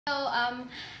So,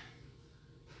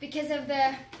 because of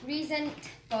the recent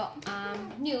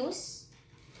news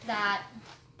that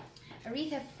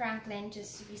Aretha Franklin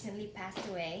just recently passed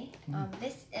away,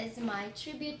 this is my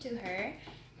tribute to her,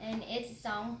 and it's a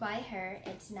song by her.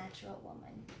 It's Natural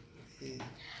Woman.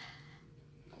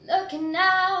 Looking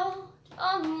out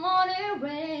on the morning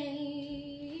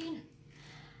rain,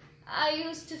 I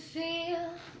used to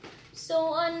feel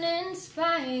so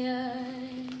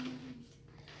uninspired.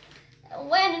 And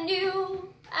when I knew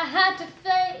I had to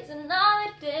face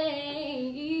another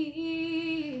day,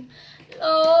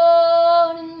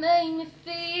 Lord, it made me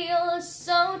feel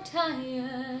so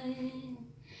tired.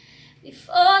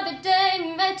 Before the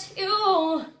day met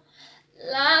you,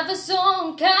 life was so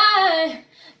unkind,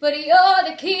 but you're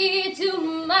the key to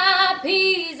my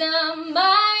peace of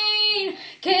mind.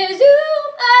 'Cause you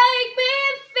make me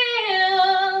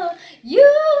feel, you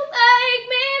make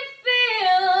me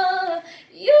feel,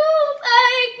 you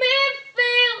make me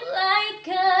feel like a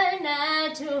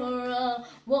natural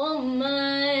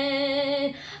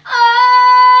woman.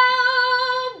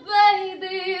 Oh,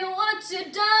 baby, what you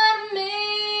done to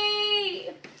me?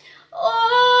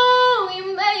 Oh, you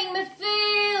make me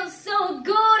feel so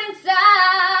good inside,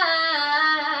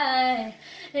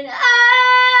 and I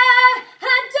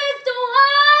just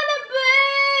wanna be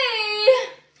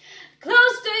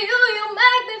close to you. You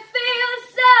make me feel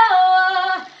so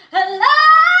alive.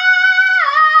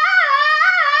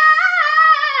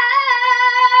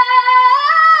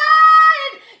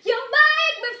 You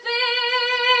make me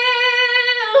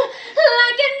feel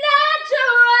like a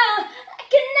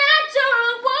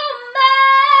natural woman.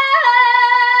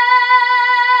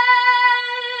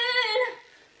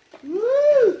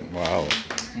 Wow.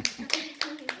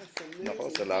 Nako,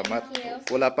 salamat.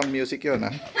 Wala pang music yun,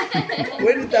 ha?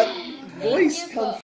 Where did that voice come from?